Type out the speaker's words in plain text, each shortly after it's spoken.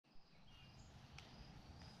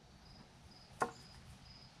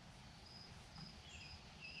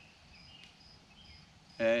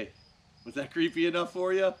Hey, was that creepy enough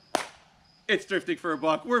for you? It's Thrifting for a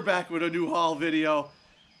Buck. We're back with a new haul video.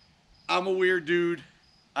 I'm a weird dude.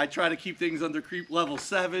 I try to keep things under creep level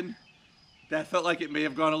 7. That felt like it may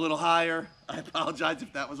have gone a little higher. I apologize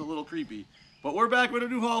if that was a little creepy. But we're back with a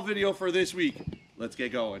new haul video for this week. Let's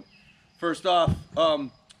get going. First off,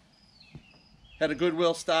 had a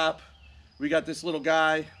Goodwill stop. We got this little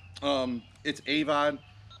guy. It's Avon.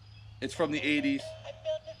 It's from the 80s.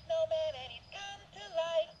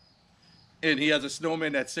 And he has a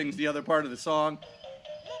snowman that sings the other part of the song.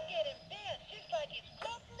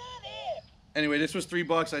 Anyway, this was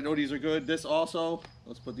 $3. I know these are good. This also,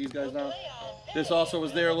 let's put these guys down. This also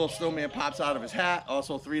was there. A little snowman pops out of his hat.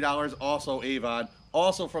 Also $3. Also Avon.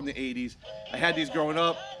 Also from the 80s. I had these growing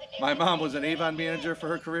up. My mom was an Avon manager for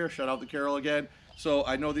her career. Shout out to Carol again. So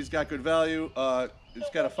I know these got good value. It's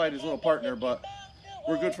got to fight his little partner, but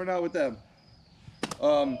we're good for now with them.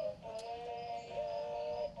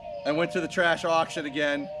 I went to the trash auction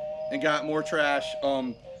again and got more trash.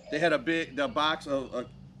 They had the box of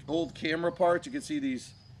old camera parts. You can see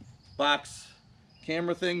these box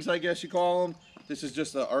camera things, I guess you call them. This is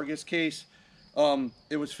just an Argus case.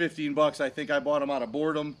 It was $15. I think I bought them out of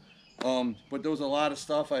boredom. But there was a lot of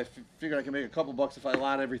stuff. I figured I could make a couple bucks if I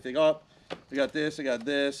lot everything up. I got this, I got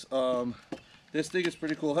this. This thing is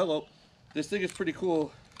pretty cool. Hello. This thing is pretty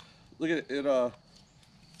cool. Look at it.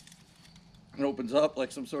 It opens up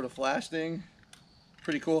like some sort of flash thing.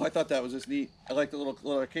 Pretty cool. I thought that was just neat. I like the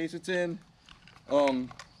little case it's in.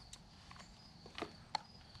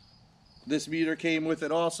 This meter came with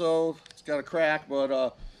it also. It's got a crack,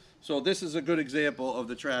 but so this is a good example of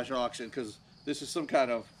the trash auction because this is some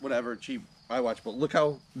kind of whatever cheap iWatch. But look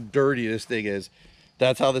how dirty this thing is.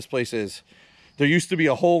 That's how this place is. There used to be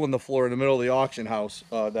a hole in the floor in the middle of the auction house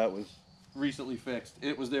that was recently fixed.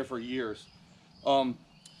 It was there for years.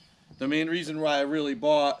 The main reason why I really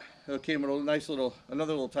bought, it came with a nice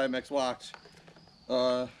another little Timex watch.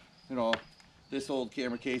 You know, this old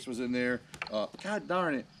camera case was in there. God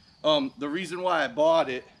darn it. The reason why I bought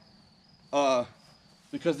it,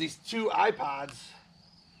 because these two iPods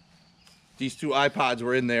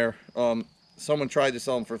were in there. Someone tried to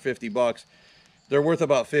sell them for $50. They're worth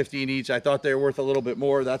about $15 each. I thought they were worth a little bit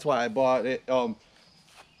more. That's why I bought it.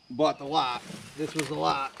 Bought the lot. This was the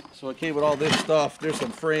lot. So it came with all this stuff. There's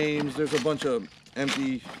some frames. There's a bunch of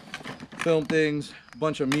empty film things. A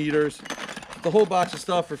bunch of meters. The whole box of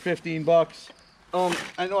stuff for $15.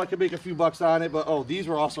 I know I could make a few bucks on it, but oh, these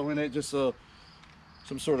were also in it. Just some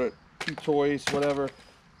sort of cute toys, whatever.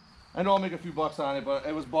 I know I'll make a few bucks on it, but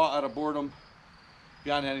it was bought out of boredom.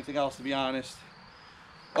 Beyond anything else, to be honest.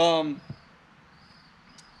 I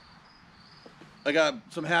got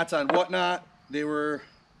some hats on Whatnot. They were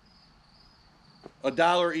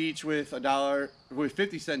 $1 each with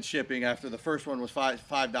 50-cent shipping. After the first one was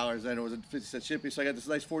 $5, then it was a 50-cent shipping. So I got this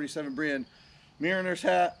nice 47 brand Mariners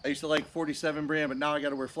hat. I used to like 47 brand, but now I got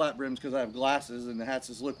to wear flat brims because I have glasses and the hats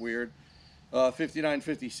just look weird.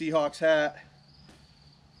 59.50 Seahawks hat.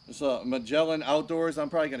 It's a Magellan Outdoors. I'm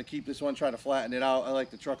probably going to keep this one, try to flatten it out. I like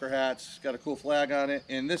the trucker hats. Got a cool flag on it.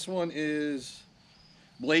 And this one is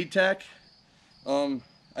Blade Tech. I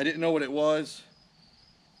didn't know what it was.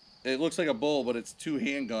 It looks like a bull, but it's 2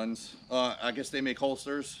 handguns. I guess they make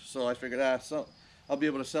holsters, so I figured, so I'll be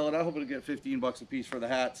able to sell it. I hope it'll get $15 a piece for the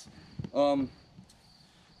hats. I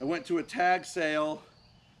went to a tag sale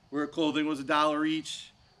where clothing was $1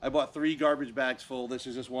 each. I bought 3 garbage bags full. This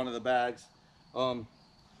is just one of the bags. I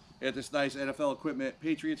got this nice NFL equipment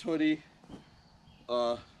Patriots hoodie,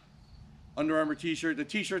 Under Armour t-shirt. The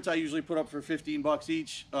t-shirts I usually put up for $15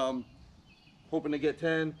 each. Hoping to get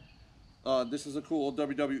 10. This is a cool old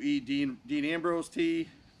WWE Dean Ambrose tee.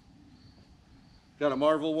 Got a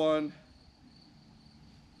Marvel one.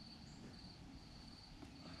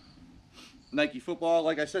 Nike football.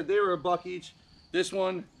 Like I said, they were $1 each. This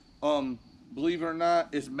one, believe it or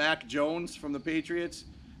not, is Mac Jones from the Patriots.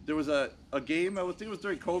 There was a game, I think it was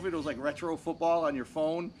during COVID, it was like retro football on your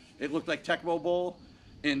phone. It looked like Tecmo Bowl,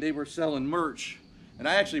 and they were selling merch. And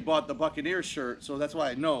I actually bought the Buccaneers shirt, so that's why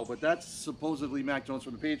I know. But that's supposedly Mac Jones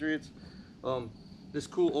from the Patriots. This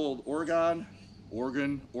cool old Oregon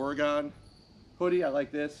hoodie. I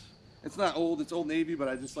like this. It's not old, it's Old Navy, but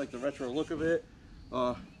I just like the retro look of it. We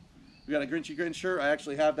got a Grinchy Grin shirt. I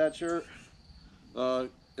actually have that shirt.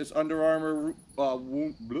 It's Under Armour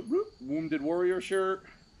Wounded Warrior shirt.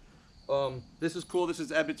 This is cool. This is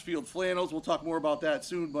Ebbets Field flannels. We'll talk more about that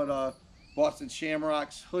soon. But Boston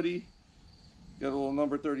Shamrocks hoodie. Got a little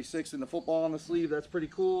number 36 in the football on the sleeve. That's pretty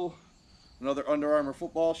cool. Another Under Armour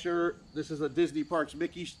football shirt. This is a Disney Parks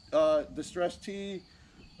Mickey distressed tee.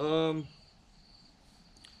 I don't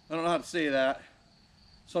know how to say that.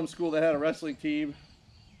 some school that had a wrestling team,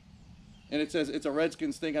 and it says it's a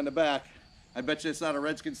Redskins thing on the back. I bet you it's not a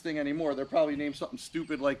Redskins thing anymore. They're probably named something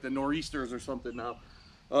stupid like the Nor'easters or something now.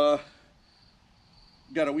 Got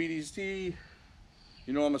a Wheaties tee.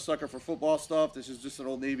 You know I'm a sucker for football stuff. This is just an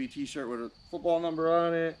Old Navy t-shirt with a football number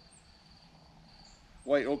on it.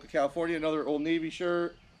 White Oak of California, another Old Navy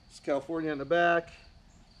shirt. It's California on the back.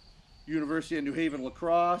 University of New Haven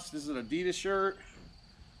lacrosse. This is an Adidas shirt.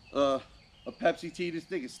 A Pepsi tee. This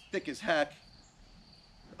thing is thick as heck.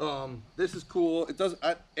 This is cool.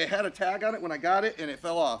 It had a tag on it when I got it and it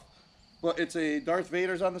fell off. But it's a Darth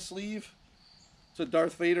Vader's on the sleeve. It's a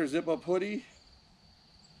Darth Vader zip-up hoodie.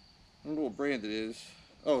 I don't know what brand it is.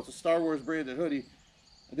 Oh, it's a Star Wars branded hoodie.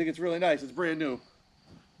 I think it's really nice. It's brand new.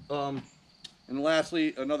 And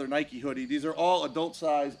lastly, another Nike hoodie. These are all adult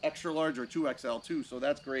size, extra large or 2XL too, so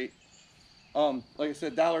that's great. Like I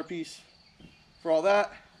said, $1 a piece for all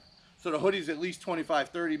that. So the hoodie's at least $25,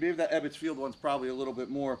 $30. Maybe that Ebbets Field one's probably a little bit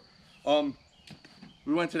more.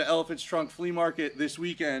 We went to the Elephant's Trunk flea market this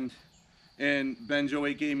weekend, and Ben Joe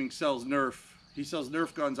 8 Gaming sells Nerf. He sells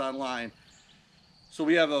Nerf guns online. So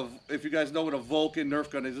we have if you guys know what a Vulcan Nerf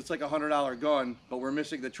gun is, it's like a $100 gun, but we're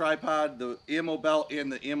missing the tripod, the ammo belt, and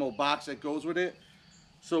the ammo box that goes with it.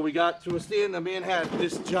 So we got to a stand, the man had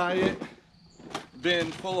this giant bin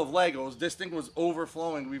full of Legos. This thing was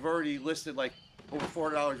overflowing. We've already listed like over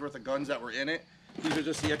 $400 worth of guns that were in it. These are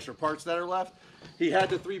just the extra parts that are left. He had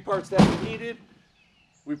the 3 parts that we needed.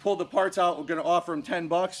 We pulled the parts out. We're gonna offer him 10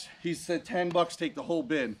 bucks. He said 10 bucks, take the whole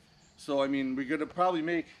bin. So I mean, we're gonna probably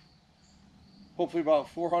make hopefully about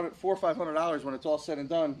 $400 or $500 when it's all said and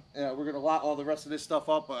done. We're gonna lot all the rest of this stuff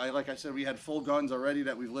up. Like I said, we had full guns already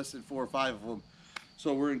that we've listed 4 or 5 of them.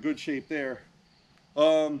 So we're in good shape there.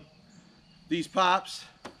 These pops,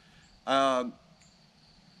 I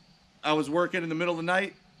was working in the middle of the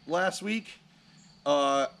night last week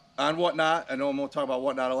on Whatnot. I know I'm gonna talk about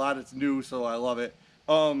Whatnot a lot. It's new, so I love it.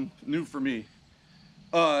 New for me.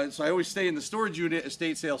 So I always stay in the storage unit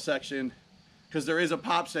estate sale section, because there is a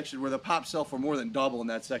pop section where the pops sell for more than double in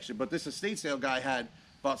that section. But this estate sale guy had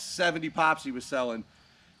about 70 pops he was selling,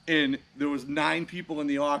 and there was 9 people in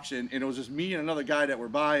the auction, and it was just me and another guy that were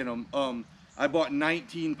buying them. I bought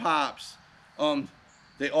 19 pops.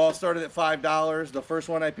 They all started at $5. The first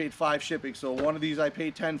one I paid $5 shipping, so one of these I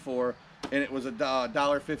paid $10 for, and it was a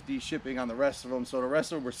 $1.50 shipping on the rest of them. So the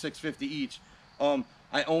rest of them were $6.50 each.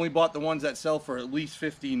 I only bought the ones that sell for at least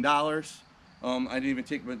 $15. I didn't even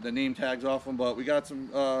take the name tags off them, but we got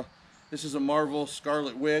some. This is a Marvel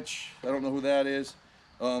Scarlet Witch. I don't know who that is.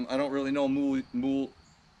 I don't really know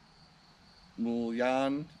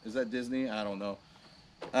Mulyan. Is that Disney? I don't know.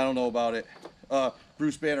 I don't know about it.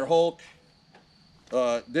 Bruce Banner Hulk.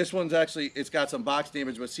 This one's actually, it's got some box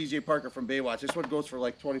damage, but CJ Parker from Baywatch. This one goes for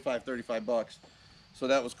like 25, 35 bucks. So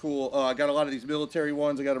that was cool. I got a lot of these military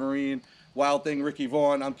ones. I got a Marine. Wild Thing, Ricky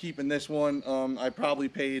Vaughn. I'm keeping this one. I probably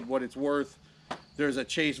paid what it's worth. There's a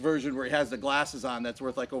Chase version where he has the glasses on that's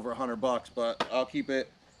worth like over 100 bucks, but I'll keep it.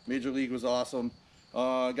 Major League was awesome.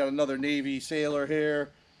 Got another Navy sailor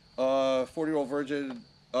here. 40-year-old virgin.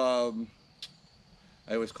 I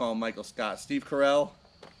always call him Michael Scott. Steve Carell,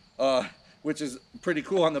 which is pretty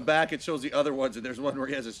cool. On the back, it shows the other ones, and there's one where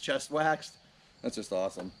he has his chest waxed. That's just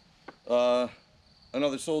awesome.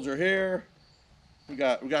 Another soldier here. We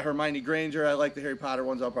got Hermione Granger. I like the Harry Potter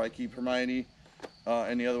ones. I'll probably keep Hermione.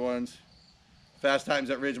 And the other ones. Fast Times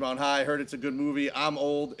at Ridgemount High. Heard it's a good movie. I'm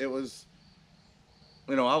old. It was,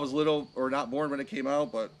 you know, I was little or not born when it came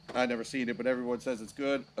out, but I never seen it. But everyone says it's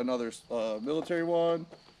good. Another military one.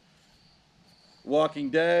 Walking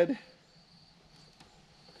Dead.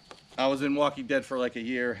 I was in Walking Dead for like a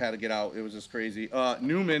year. Had to get out. It was just crazy.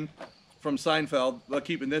 Newman from Seinfeld. But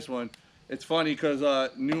keeping this one. It's funny because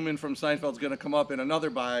Newman from Seinfeld's going to come up in another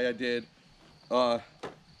buy I did. We'll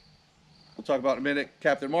talk about in a minute.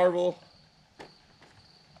 Captain Marvel.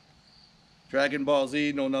 Dragon Ball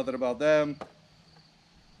Z, know nothing about them.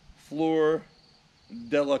 Fleur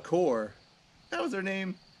Delacour. That was their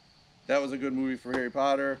name. That was a good movie for Harry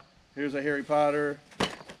Potter. Here's a Harry Potter.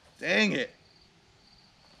 Dang it.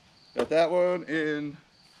 Got that one. And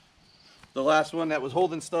the last one that was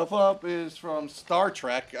holding stuff up is from Star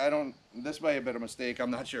Trek. This may have been a mistake.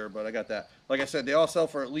 I'm not sure, but I got that. Like I said, they all sell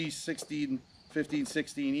for at least 16, 15,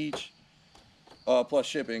 16 each, plus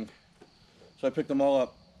shipping. So I picked them all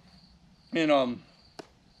up. And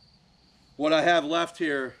what I have left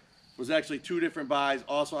here was actually 2 different buys,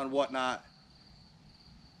 also on Whatnot.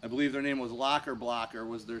 I believe their name was Locker Blocker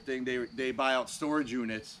was their thing. They buy out storage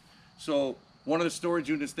units. So one of the storage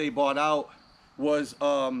units they bought out was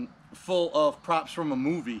full of props from a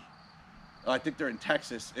movie. I think they're in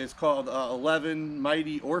Texas. It's called 11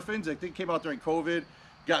 Mighty Orphans. I think it came out during COVID.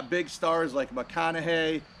 Got big stars like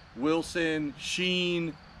McConaughey, Wilson,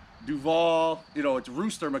 Sheen, Duvall. You know, it's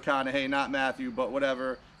Rooster McConaughey, not Matthew, but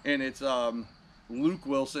whatever. And it's Luke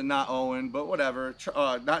Wilson, not Owen, but whatever.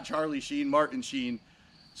 Not Charlie Sheen, Martin Sheen.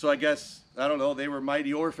 So I guess, I don't know, they were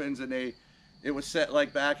Mighty Orphans, and it was set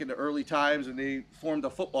like back in the early times, and they formed a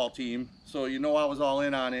football team. So you know I was all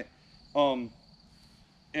in on it.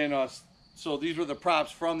 So these were the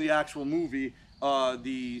props from the actual movie.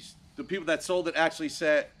 The people that sold it actually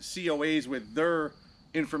set COAs with their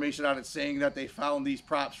information on it, saying that they found these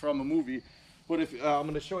props from a movie. But if I'm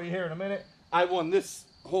going to show you here in a minute, I won this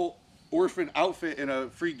whole orphan outfit in a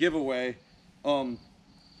free giveaway.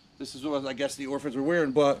 This is what I guess the orphans were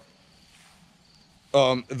wearing, but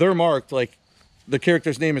they're marked. Like, the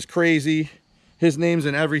character's name is Crazy. His name's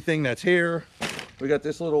in everything that's here. We got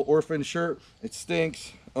this little orphan shirt. It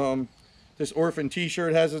stinks. This orphan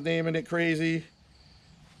t-shirt has his name in it, Crazy.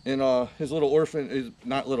 And his little orphan,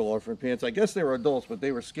 not little orphan pants, I guess they were adults, but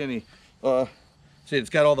they were skinny. See, it's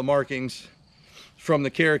got all the markings from the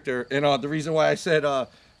character. And the reason why I said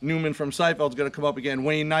Newman from Seinfeld's gonna come up again,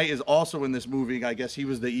 Wayne Knight is also in this movie. I guess he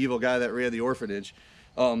was the evil guy that ran the orphanage.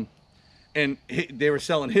 And they were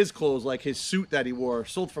selling his clothes, like his suit that he wore,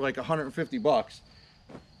 sold for like 150 bucks.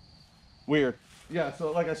 Weird. Yeah,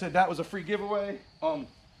 so like I said, that was a free giveaway.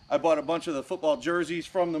 I bought a bunch of the football jerseys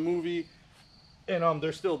from the movie, and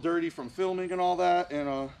they're still dirty from filming and all that.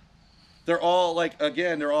 And they're all, like,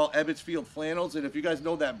 again, they're all Ebbetsfield flannels. And if you guys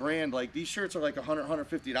know that brand, like, these shirts are like $100,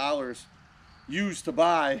 $150 used to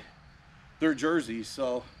buy their jerseys.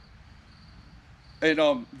 So,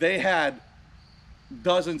 and they had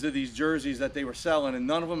dozens of these jerseys that they were selling, and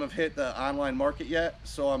none of them have hit the online market yet.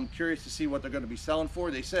 So I'm curious to see what they're going to be selling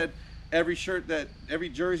for. They said every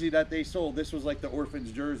jersey that they sold, this was like the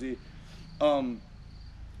orphan's jersey,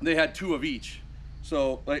 they had 2 of each.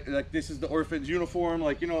 So like this is the orphan's uniform.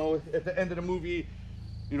 Like, you know, at the end of the movie,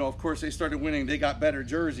 you know, of course they started winning, they got better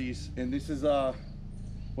jerseys, and this is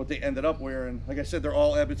what they ended up wearing. Like I said, they're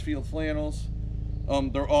all Ebbetsfield flannels.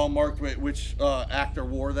 They're all marked with which actor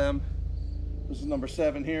wore them. This is number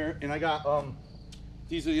 7 here, and I got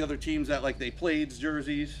these are the other teams that, like, they played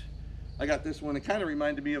jerseys. I got this one. It kind of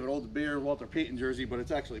reminded me of an old Bear Walter Payton jersey, but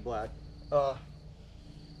it's actually black. You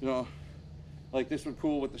know, like this one,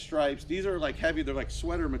 cool with the stripes. These are like heavy. They're like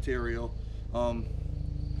sweater material. And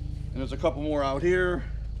there's a couple more out here.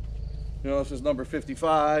 You know, this is number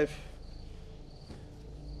 55.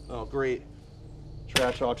 Oh, great.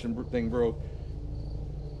 Trash auction thing broke.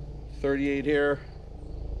 38 here.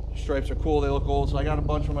 Stripes are cool. They look old. So I got a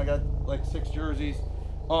bunch of them. I got like 6 jerseys.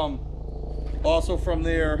 Also from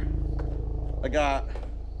there, I got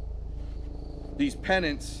these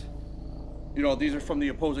pennants. You know, these are from the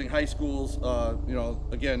opposing high schools. You know,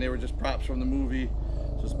 again, they were just props from the movie.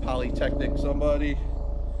 This is Polytechnic somebody.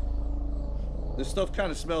 This stuff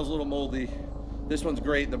kind of smells a little moldy. This one's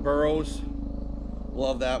great. The Burrows.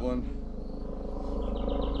 Love that one.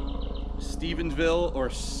 Stevensville or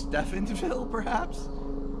Stephansville, perhaps.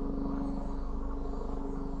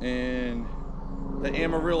 And the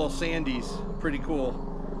Amarillo Sandies. Pretty cool.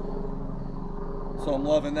 So I'm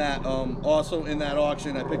loving that. Also in that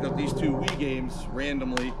auction, I picked up these 2 Wii games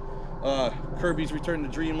randomly. Kirby's Return to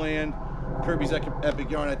Dreamland, Kirby's Epic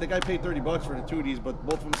Yarn. I think I paid 30 bucks for the 2 of these, but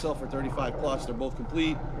both of them sell for 35 plus. They're both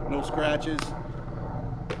complete, no scratches.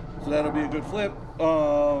 So that'll be a good flip.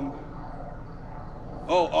 Oh,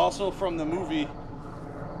 also from the movie,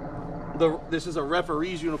 this is a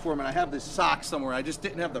referee's uniform, and I have this sock somewhere. I just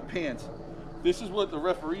didn't have the pants. This is what the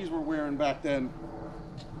referees were wearing back then.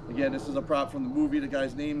 Again, this is a prop from the movie. The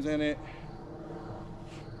guy's name's in it.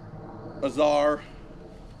 Azar.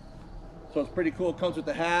 So it's pretty cool. It comes with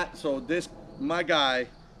the hat. So this, my guy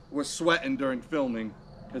was sweating during filming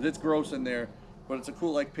because it's gross in there. But it's a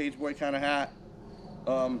cool, like, page boy kind of hat.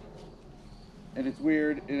 And it's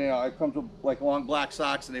weird. And, you know, it comes with like long black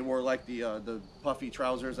socks, and they wore like the puffy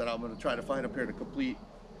trousers that I'm going to try to find up here to complete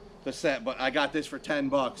the set. But I got this for 10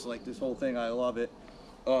 bucks. Like, this whole thing, I love it.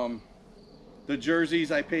 The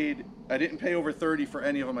jerseys I didn't pay over 30 for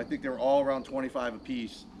any of them. I think they were all around 25 a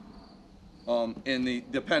piece. And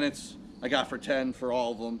the pennants I got for 10 for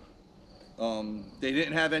all of them. They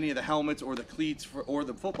didn't have any of the helmets or the cleats or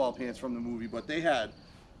the football pants from the movie, but they had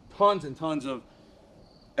tons and tons of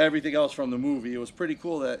everything else from the movie. It was pretty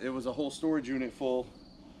cool that it was a whole storage unit full.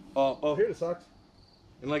 Oh, here the socks.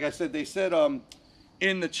 And like I said, they said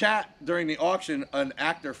in the chat during the auction, an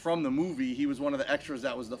actor from the movie, he was one of the extras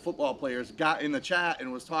that was the football players, got in the chat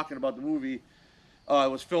and was talking about the movie.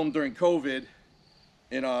 It was filmed during COVID,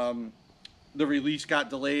 and the release got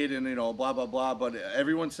delayed and, you know, blah blah blah. But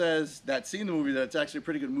everyone says that seen the movie, that it's actually a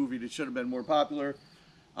pretty good movie that should have been more popular.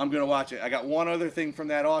 I'm gonna watch it. I got one other thing from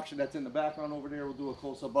that auction that's in the background over there. We'll do a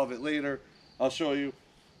close up of it later. I'll show you.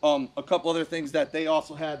 A couple other things that they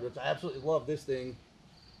also had, which I absolutely love. This thing.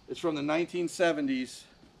 It's from the 1970s.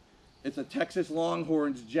 It's a Texas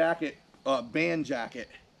Longhorns jacket, band jacket.